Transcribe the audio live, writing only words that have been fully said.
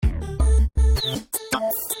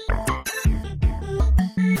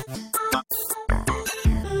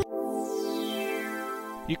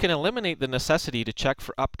can eliminate the necessity to check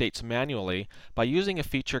for updates manually by using a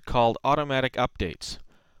feature called Automatic Updates.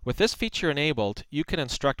 With this feature enabled, you can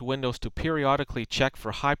instruct Windows to periodically check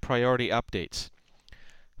for high-priority updates.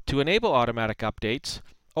 To enable automatic updates,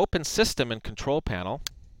 open System and Control Panel,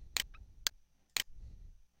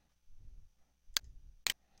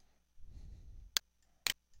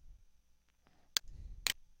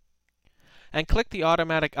 and click the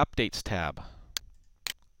Automatic Updates tab.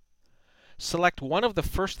 Select one of the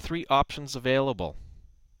first three options available,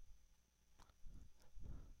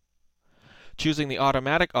 choosing the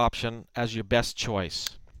automatic option as your best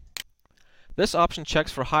choice. This option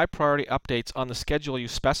checks for high priority updates on the schedule you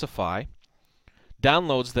specify,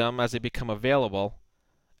 downloads them as they become available,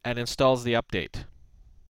 and installs the update.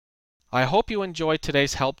 I hope you enjoyed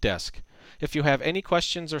today's help desk. If you have any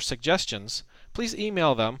questions or suggestions, please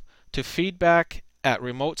email them to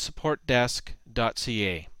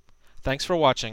feedback@remotesupportdesk.ca. Thanks for watching.